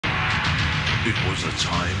It was a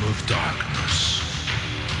time of darkness.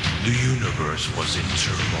 The universe was in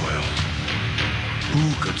turmoil.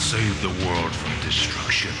 Who could save the world from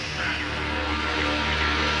destruction?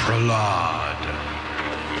 Prahlada,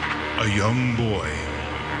 a young boy,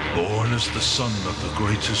 born as the son of the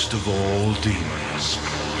greatest of all demons,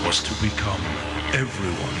 was to become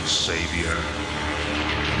everyone's savior.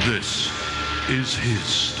 This is his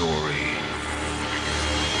story.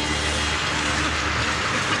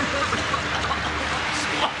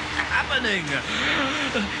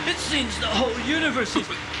 It seems the whole universe is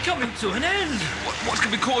coming to an end. What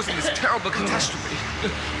could be causing this terrible catastrophe?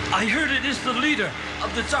 I heard it is the leader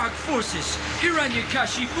of the dark forces,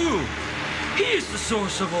 Hiranyakasipu. He is the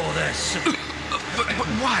source of all this. But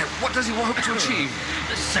why? What does he hope to achieve?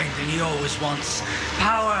 The same thing he always wants.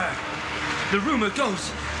 Power. The rumor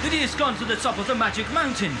goes that he has gone to the top of the magic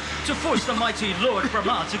mountain to force the mighty Lord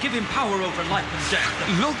Brahma to give him power over life and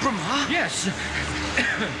death. Lord Brahma? Yes.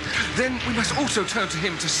 Then we must also turn to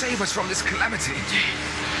him to save us from this calamity.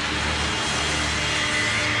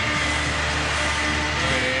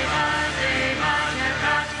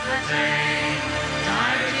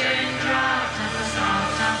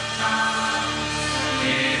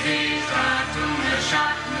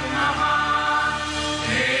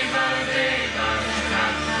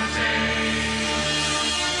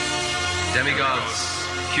 Demigods,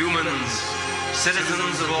 humans,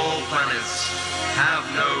 citizens of all planets, have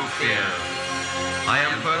no fear. I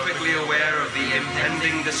am perfectly aware of the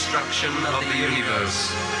impending destruction of the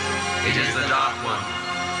universe. It is the Dark One,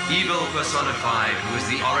 evil personified, who is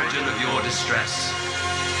the origin of your distress.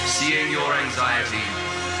 Seeing your anxiety,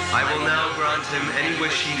 I will now grant him any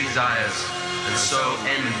wish he desires, and so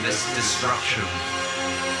end this destruction.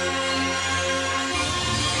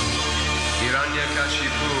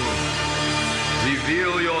 Hiranyakasipu,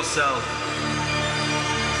 reveal yourself.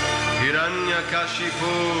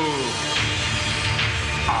 Hiranyakasipu.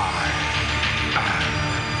 I am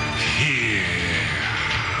here.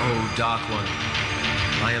 Oh, Dark One,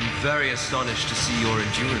 I am very astonished to see your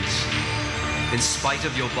endurance. In spite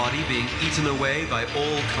of your body being eaten away by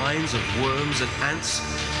all kinds of worms and ants,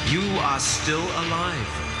 you are still alive.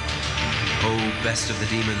 Oh, best of the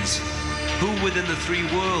demons, who within the three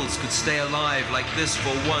worlds could stay alive like this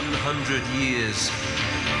for 100 years?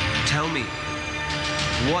 Tell me,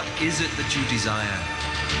 what is it that you desire?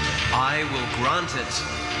 I will grant it.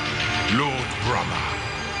 Lord Brahma,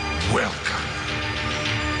 welcome.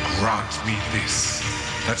 Grant me this,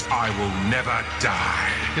 that I will never die.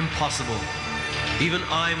 Impossible. Even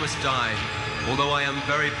I must die, although I am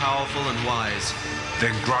very powerful and wise.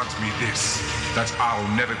 Then grant me this, that I'll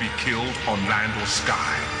never be killed on land or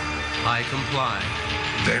sky. I comply.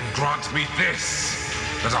 Then grant me this,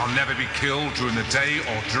 that I'll never be killed during the day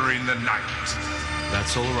or during the night.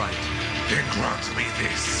 That's all right. Then grant me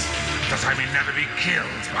this, that I may never be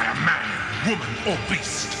killed by a man, woman, or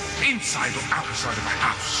beast, inside or outside of a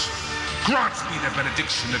house. Grant me the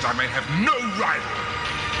benediction that I may have no rival.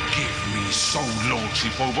 Give me sole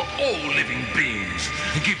lordship over all living beings,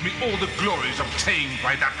 and give me all the glories obtained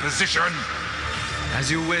by that position. As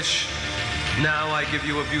you wish. Now I give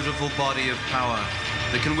you a beautiful body of power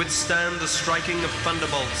that can withstand the striking of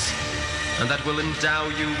thunderbolts, and that will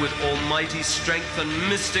endow you with almighty strength and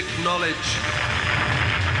mystic knowledge.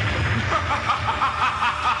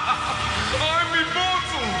 I'm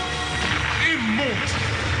immortal! Immortal!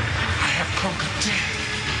 I have conquered death.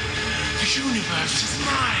 The universe is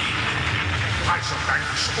mine. I shall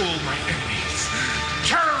vanquish all my enemies,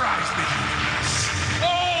 terrorize the universe.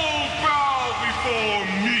 All bow before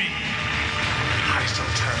me. I shall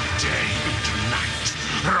turn day into night,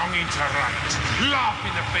 wrong into right, laugh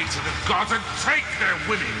in the face of the gods, and take their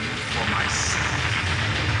women for myself.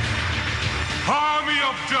 Army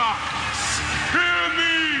of darkness, hear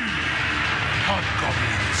me!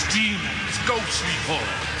 Hobgoblins, demons, ghostly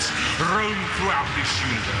hordes, roam throughout this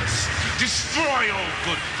universe, destroy all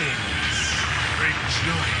good things,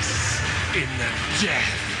 rejoice in the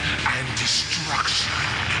death and destruction.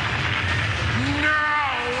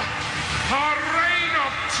 Now, a reign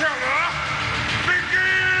of terror begins!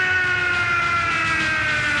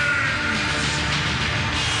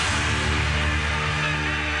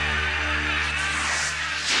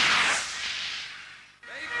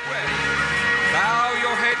 Make way. Bow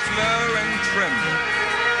your heads low and tremble.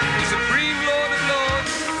 The Supreme Lord of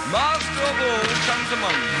Lords, Master of all, comes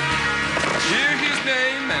among you. Hear his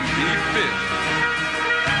name and be filled.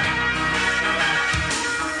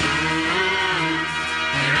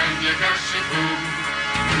 Hiranyakasipu.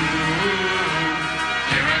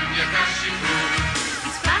 Hiranyakasipu.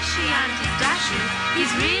 He's flashy and he's dashy.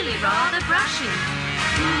 He's really rather brushy.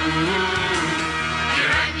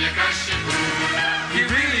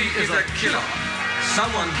 kill on.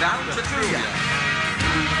 Someone bound to Truya.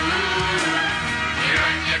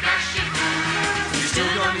 Hiranyakasipu, He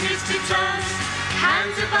stood on his tiptoes,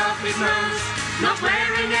 hands above his nose, not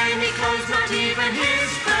wearing any clothes, not even his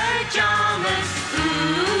pajamas.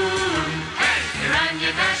 Ooh, hey,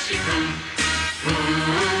 Hiranyakasipu.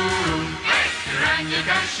 Ooh, hey,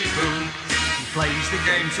 Hiranyakasipu. He plays the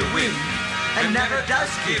game to win and never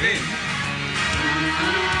does give in.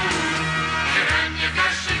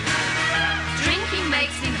 Hiranyakasipu. drinking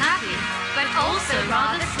makes him happy, but also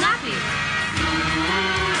rather snappy.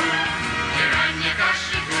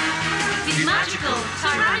 Hiranyakasipu. He's magical,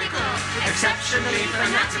 tyrannical, exceptionally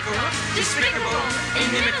fanatical, despicable,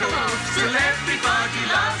 inimical, still everybody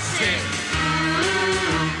loves him.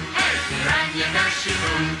 Hey,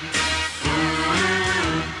 Hiranyakasipu.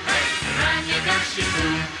 Hey, Hiranyakasipu.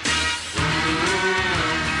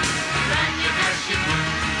 Hiranyakasipu.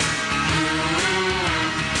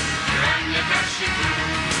 Hiranyakasipu.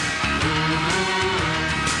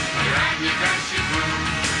 Hiranyakasipu.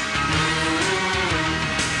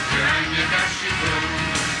 Hiranyakasipu.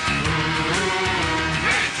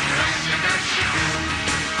 Hey, Hiranyakasipu.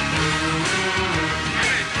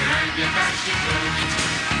 Hey, Hiranyakasipu.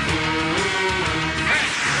 Hey,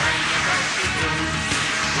 Hiranyakasipu.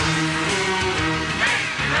 Hey,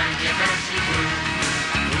 Hiranyakasipu.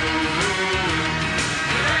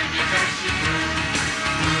 Hiranyakasipu.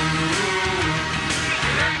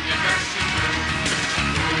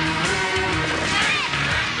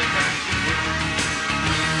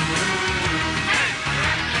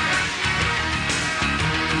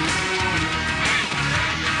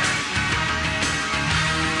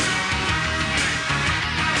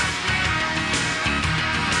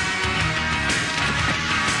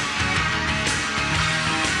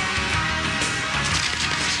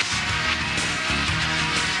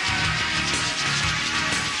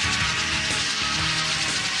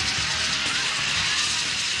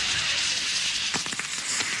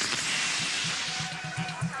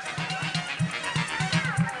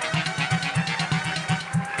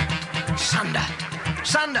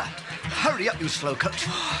 Sander, hurry up, you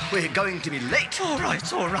slowcoat. We're going to be late. All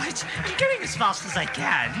right. I'm going as fast as I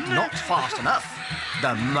can. Not fast enough.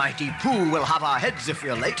 The mighty Pooh will have our heads if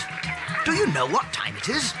we're late. Do you know what time it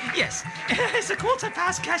is? Yes, it's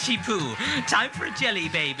Kashipu. Time for a jelly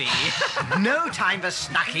baby. No time for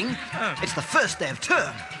snacking. It's the first day of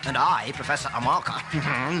term, and I, Professor Amaka,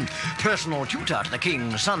 personal tutor to the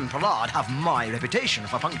king's son Prahlad, have my reputation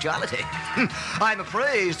for punctuality. I'm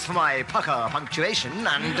appraised for my pucker punctuation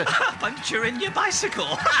and... Puncture in your bicycle.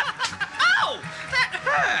 Ow! That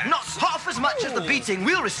hurt! Not half as much as the beating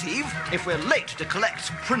we'll receive if we're late to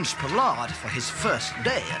collect Prince Prahlad for his first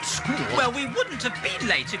day at school. Well, we wouldn't have been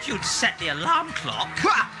late if you'd set the alarm clock.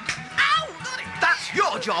 Ow! That's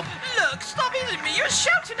your job. Look, stop hitting me. You're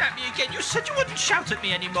shouting at me again. You said you wouldn't shout at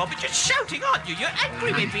me anymore, but you're shouting, aren't you? You're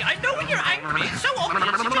angry with me. I know when you're angry. It's so obvious.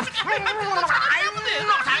 I'm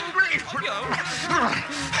not angry.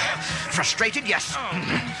 Frustrated, yes.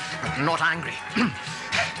 But not angry.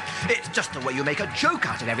 It's just the way you make a joke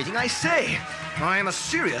out of everything I say. I'm a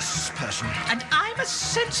serious person. And I'm a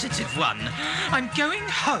sensitive one. I'm going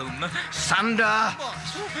home. Sander.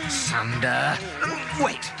 Sander.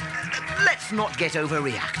 Wait. Let's not get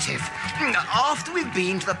overreactive. After we've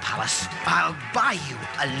been to the palace, I'll buy you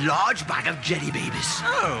a large bag of jelly babies.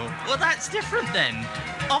 Oh, well, that's different then.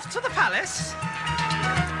 Off to the palace.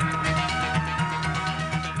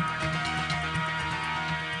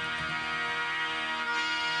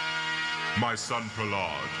 My son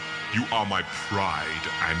Prahlad, you are my pride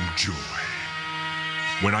and joy.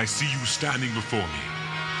 When I see you standing before me,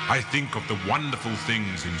 I think of the wonderful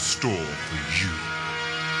things in store for you.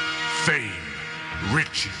 Fame,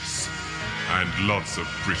 riches, and lots of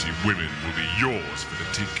pretty women will be yours for the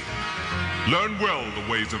taking. Learn well the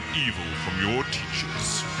ways of evil from your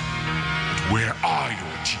teachers. But where are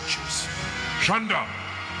your teachers? Shanda,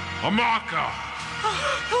 Amaka!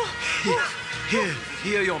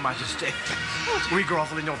 Here, your majesty. We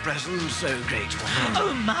grovel in your presence, so grateful.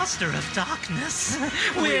 Oh, master of darkness,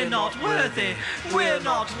 we're not worthy. We're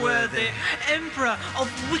not worthy. Emperor of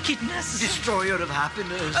wickedness. Destroyer of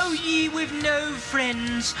happiness. Oh, ye with no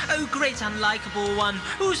friends. Oh, great unlikable one,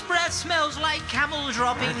 whose breath smells like camel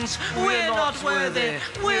droppings. We're not worthy.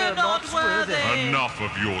 We're not worthy. Enough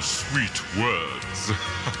of your sweet words.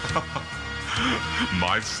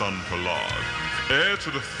 My son Prahlad, heir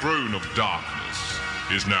to the throne of darkness,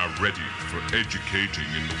 is now ready for educating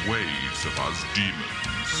in the ways of us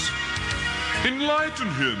demons.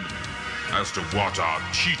 Enlighten him, as to what our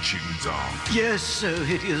teachings are. Yes,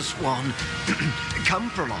 hideous one. Come,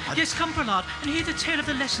 Prahlad. Yes, come, Prahlad, and hear the tale of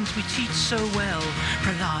the lessons we teach so well.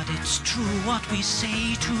 Prahlad, it's true what we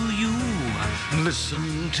say to you.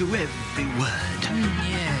 Listen to every word.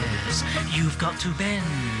 Yes, you've got to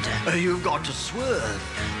bend. You've got to swerve.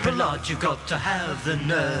 Prahlad, you've got to have the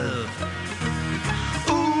nerve.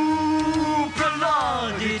 Ooh,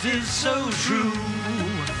 Prahlad, it is so true.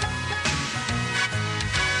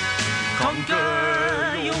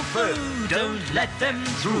 Conquer your foe, don't let them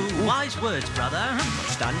through. Wise words, brother.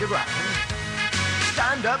 Stand your ground.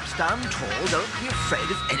 Stand up, stand tall, don't be afraid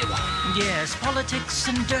of anyone. Yes, politics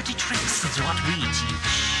and dirty tricks is what we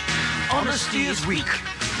teach. Honesty is weak.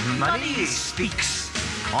 Money speaks.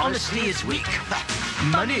 Honesty is weak.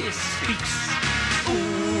 Money speaks.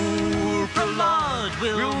 Ooh, Prahlad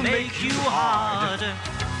will make you hard.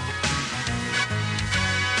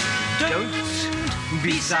 Don't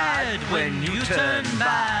be sad when you turn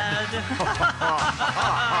bad.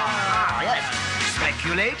 Yes.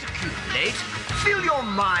 Speculate, accumulate, fill your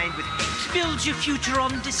mind with hate. Build your future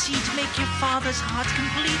on deceit, make your father's heart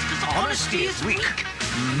complete. 'Cause Honesty is weak.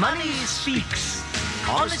 Money speaks.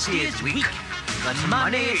 Honesty is weak, but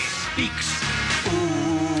money speaks.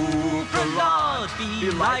 Ooh, Prahlad, be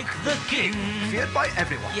like the king. Feared by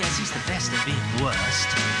everyone. Yes, he's the best at being worst.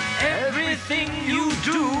 Everything you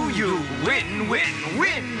do, you win, win,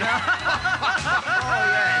 win. Oh,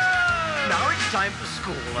 yes. Now it's time for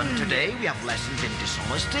school, and today we have lessons in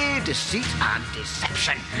dishonesty, deceit, and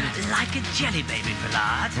deception. Like a jelly baby,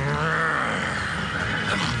 Prahlad.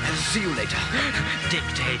 See you later.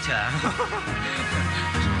 Dictator.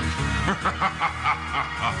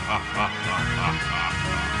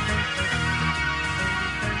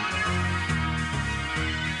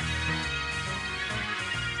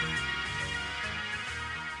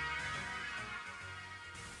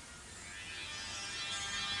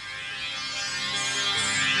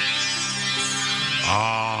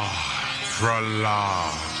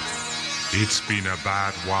 Prahlad, it's been a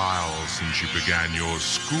bad while since you began your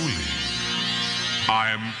schooling. I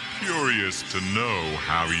am curious to know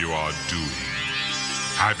how you are doing.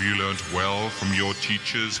 Have you learnt well from your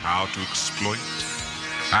teachers how to exploit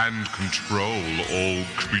and control all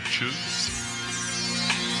creatures?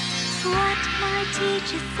 What my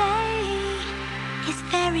teachers say is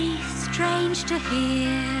very strange to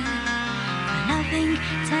hear. The loving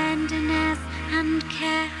tenderness and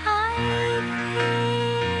care I feel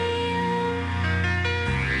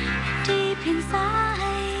deep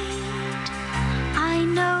inside, I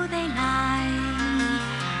know they lie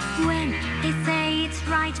when they say it's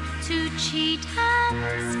right to cheat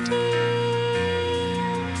and steal.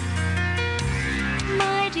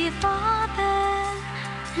 My dear father,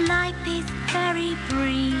 like this very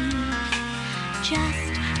brief,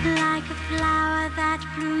 just like a flower that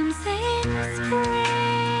blooms in spring,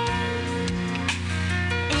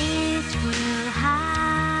 it will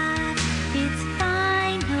have its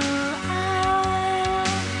final hour,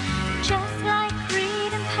 just like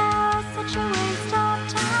greed and power, such a waste of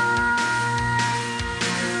time.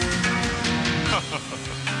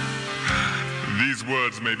 These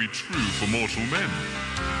words may be true for mortal men,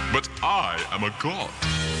 but I am a god.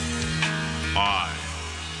 I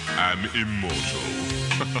am immortal.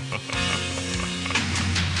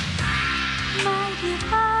 My dear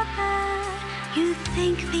father, you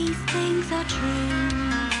think these things are true,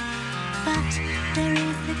 but there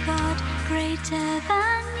is a God greater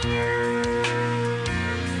than you.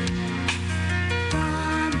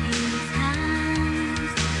 From his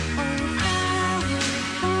hands all power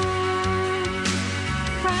comes,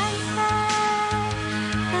 brighter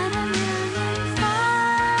than a million stars.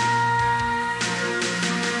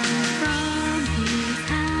 From his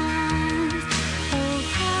hands all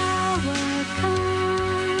power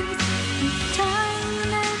comes. It's time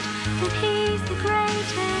that he's the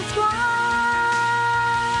greatest one.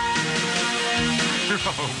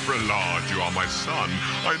 Oh, Prahlad, you are my son.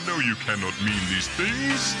 I know you cannot mean these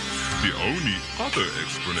things. The only other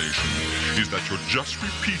explanation is that you're just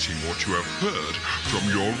repeating what you have heard from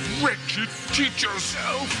your wretched teachers.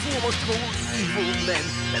 Oh, foremost of all evil men.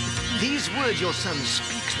 These words your son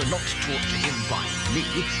speaks were not taught to him by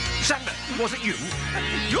me. Sander, was it you?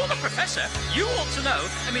 You're the professor. You ought to know.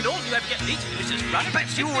 I mean, all you ever get me to do is just run. Bet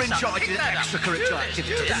you're in charge of the extracurricular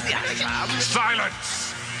activities. Silence!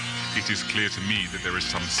 It is clear to me that there is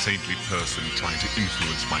some saintly person trying to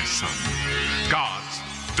influence my son. Guards,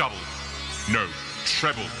 double, no,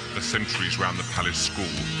 treble the sentries round the palace school.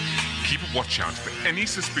 Keep a watch out for any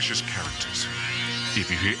suspicious characters. If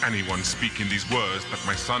you hear anyone speaking these words that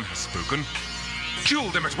my son has spoken, kill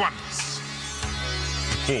them at once.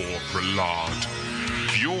 Poor Prahlad.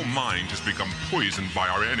 Your mind has become poisoned by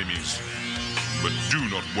our enemies. But do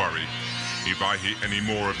not worry. If I hear any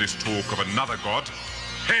more of this talk of another god,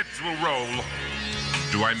 heads will roll.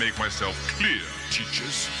 Do I make myself clear,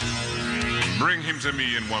 teachers? Bring him to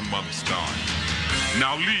me in 1 month's time.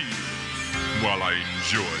 Now leave while I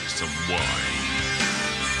enjoy some wine.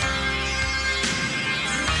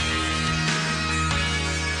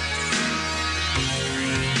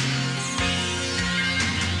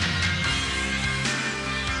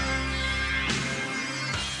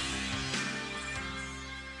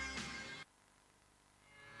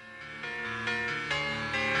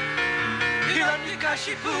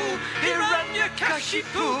 Hiranyakasipu!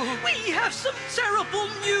 Hiranyakasipu! We have some terrible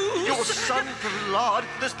news! Your son, Prahlad,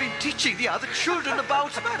 has been teaching the other children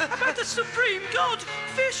about the supreme god,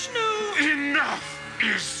 Vishnu! Enough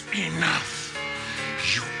is enough.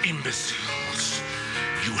 You imbeciles.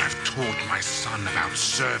 You have taught my son about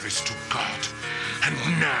service to God, and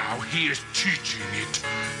now he is teaching it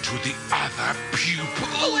to the other pupils.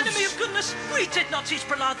 Oh, enemy of goodness! We did not teach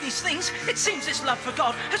Prahlad these things. It seems his love for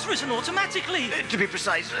God has risen automatically. To be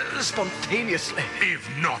precise, spontaneously. If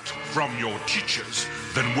not from your teachers,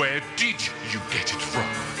 then where did you get it from,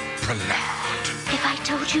 Prahlad? If I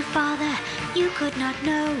told you, Father, you could not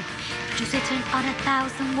know. To sit on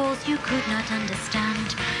 1,000 walls you could not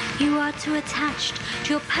understand. You are too attached to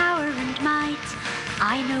your power and might.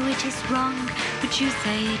 I know it is wrong, but you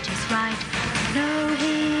say it is right. Know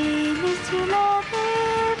him is to love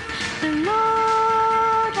him, the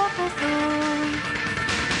Lord of us all.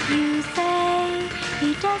 You say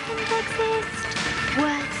he doesn't exist,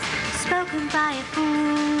 words spoken by a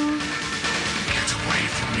fool. Get away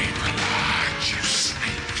from me, Prahlad, you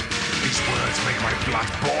snake. These words make my blood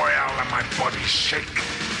boil and my body shake.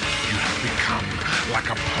 You have become like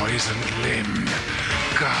a poisoned limb.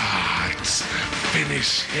 Gods,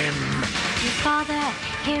 finish him. Your Father,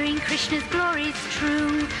 hearing Krishna's glory's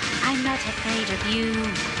true. I'm not afraid of you.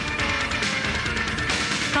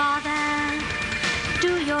 Father,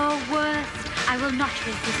 do your worst. I will not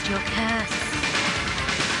resist your curse.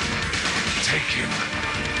 Take him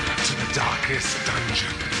to the darkest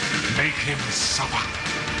dungeon. Make him suffer.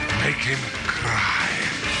 Make him cry.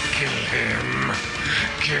 Kill him.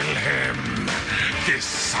 Kill him. This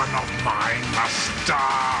son of mine must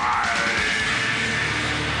die.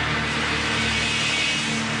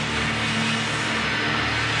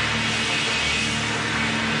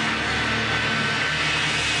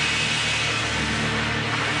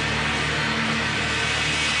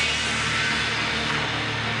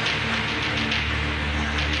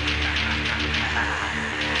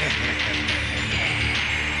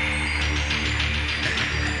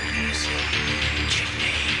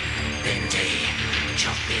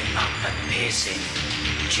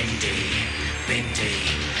 Chindi, Bindi,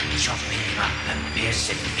 chopping up and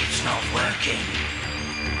piercing, it's not working.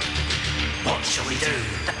 What shall we do?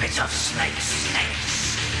 The pit of snakes,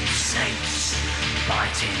 snakes, snakes,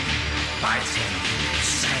 biting, biting,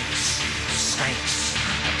 snakes, snakes,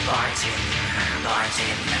 biting,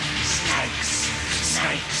 biting, snakes,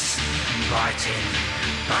 snakes, biting,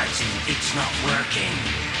 biting, it's not working.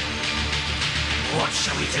 What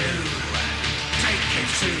shall we do? Take him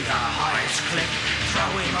to the highest cliff, throw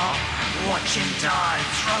him off, watch him die,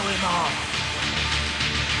 throw him off.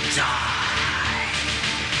 Die.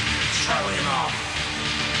 Throw him off.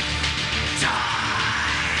 Die.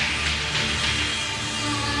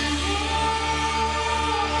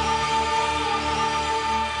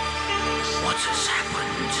 What has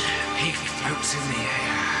happened? He floats in the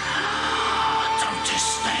air. Don't just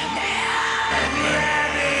stand there.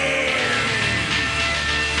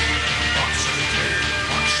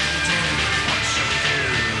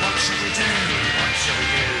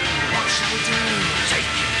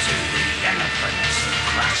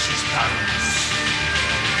 Crush his bones.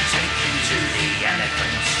 Take him to the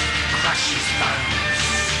elephant. Crush his bones.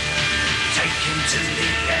 Take him to the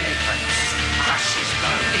elephant. Crush his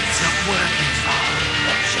bones. It's not working. Oh,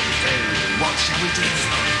 what shall we do? What shall we do? It's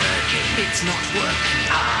not working. It's not working.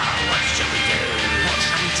 Ah, what shall we do? What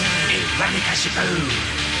shall we do? Hiranyakasipu.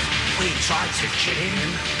 We tried to kill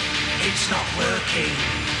him. It's not working.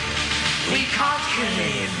 We can't kill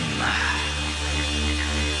him.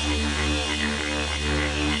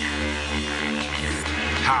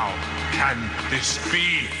 How can this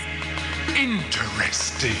be?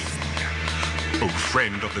 Interesting. Oh,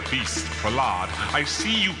 friend of the beast, Prahlad, I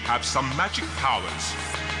see you have some magic powers.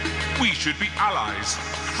 We should be allies,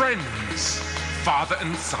 friends, father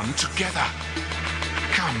and son together.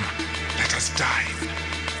 Come, let us dine.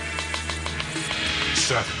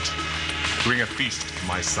 Servant, bring a feast for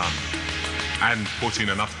my son. and put in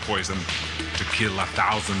enough poison to kill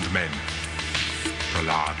 1,000 men.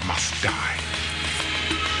 Prahlad must die.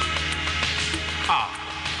 Ah,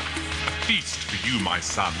 a feast for you, my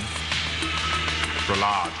son.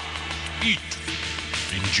 Prahlad, eat,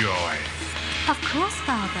 enjoy. Of course,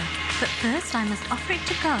 Father. But first I must offer it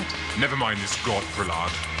to God. Never mind this god,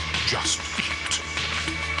 Prahlad. Just eat.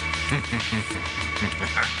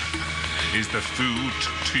 Is the food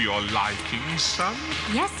to your liking, son?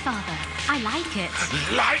 Yes, Father. I like it.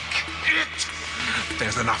 Like it?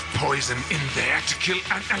 There's enough poison in there to kill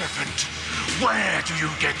an elephant. Where do you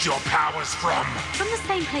get your powers from? From the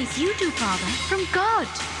same place you do, Father. From God.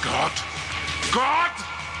 God? God?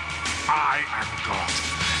 I am God.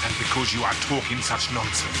 And because you are talking such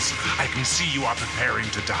nonsense, I can see you are preparing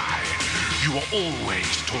to die. You are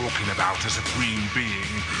always talking about a supreme being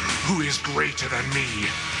who is greater than me.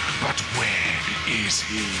 But where is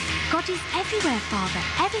he? God is everywhere, Father.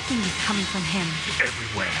 Everything is coming from him.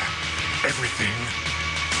 Everywhere. Everything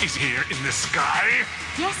is here in the sky?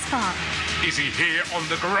 Yes, Father. Is he here on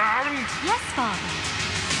the ground? Yes, Father.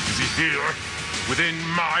 Is he here within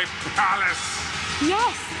my palace?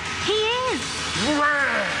 Yes, he is.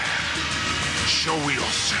 Where? Show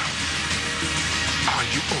yourself. Are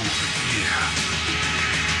you over here?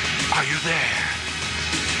 Are you there?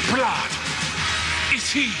 Blood. Is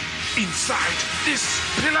he inside this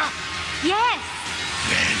pillar? Yes.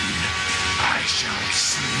 Then I shall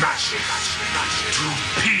smash it to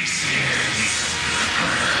pieces.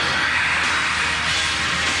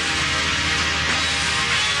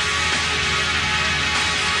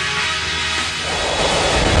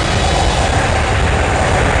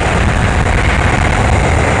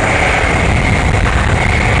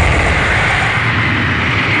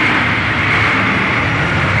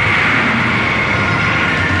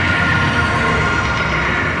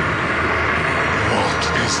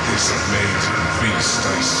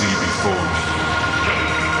 I see before me,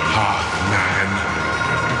 half man,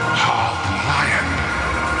 half lion.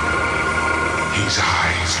 His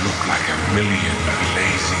eyes look like 1,000,000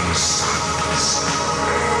 blazing suns.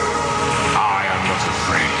 I am not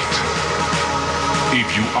afraid. If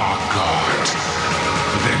you are God,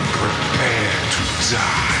 then prepare to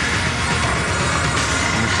die.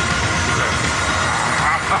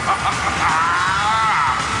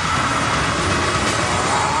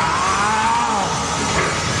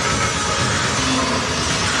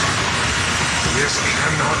 This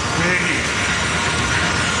cannot be.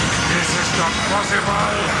 This is not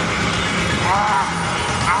possible.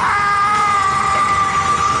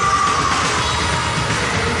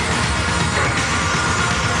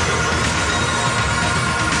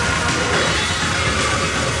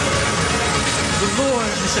 The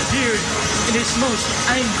Lord has appeared in his most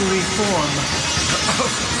angry form.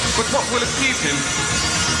 But what will appease him?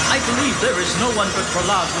 I believe there is no one but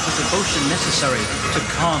Prahlad with the devotion necessary to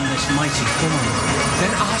calm this mighty form.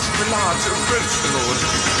 Then ask Prahlad to approach the Lord.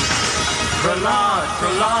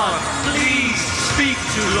 Prahlad, please speak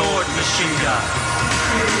to Lord Nrsimha.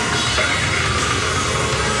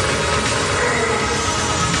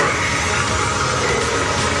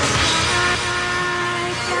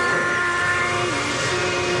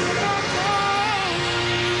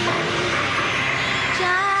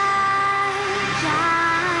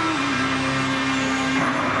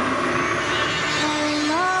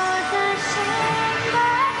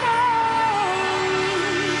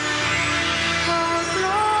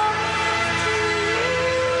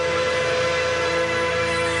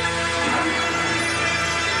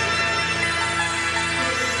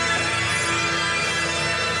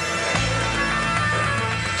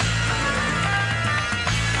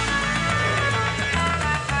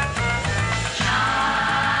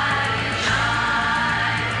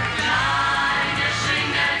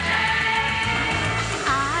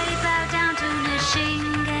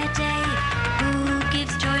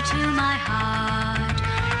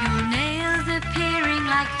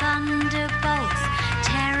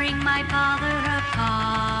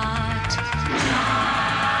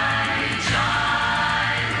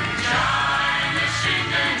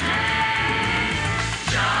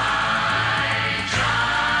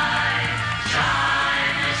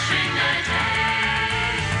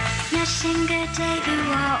 You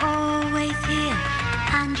are always here,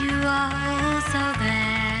 and you are also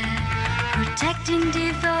there, protecting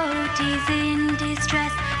devotees in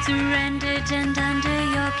distress, surrendered and under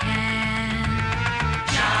your care.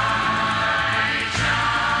 Jai,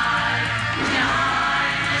 Jai, Jai,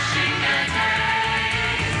 Nrsimhadeva.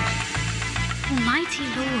 Almighty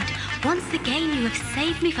Lord, once again you have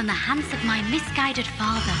saved me from the hands of my misguided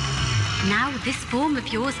father. Now this form of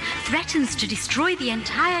yours threatens to destroy the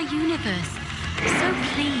entire universe. So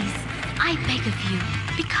please, I beg of you,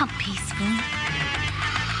 become peaceful.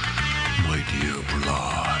 My dear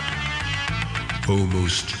Prahlad, O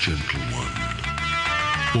most gentle one,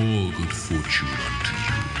 all good fortune unto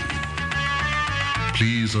you.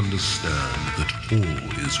 Please understand that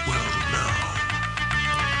all is well now.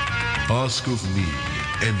 Ask of me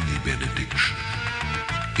any benediction.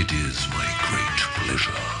 It is my great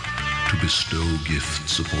pleasure to bestow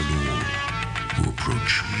gifts upon all who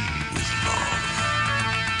approach me with love.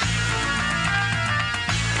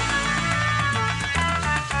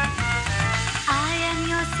 I am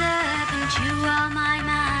your servant, you are my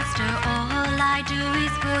master, all I do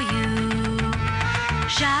is for you.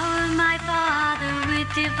 Shower my Father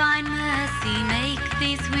with divine mercy, make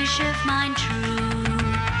this wish of mine true.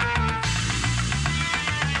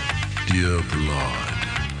 Dear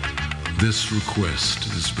Prahlad, this request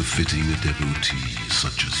is befitting a devotee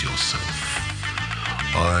such as yourself.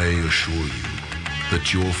 I assure you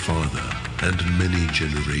that your father and many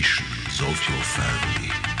generations of your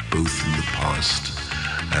family, both in the past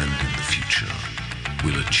and in the future,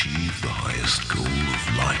 will achieve the highest goal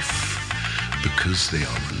of life because they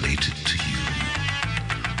are related to you.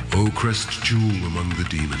 O crest jewel among the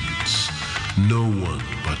demons, no one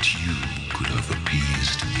but you could have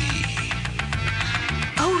appeased me.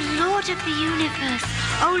 O Lord of the universe,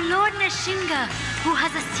 O Lord Nrsimha, who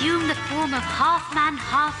has assumed the form of half man,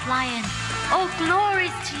 half lion, all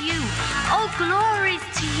glories to you, all glories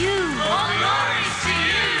to you. All glories to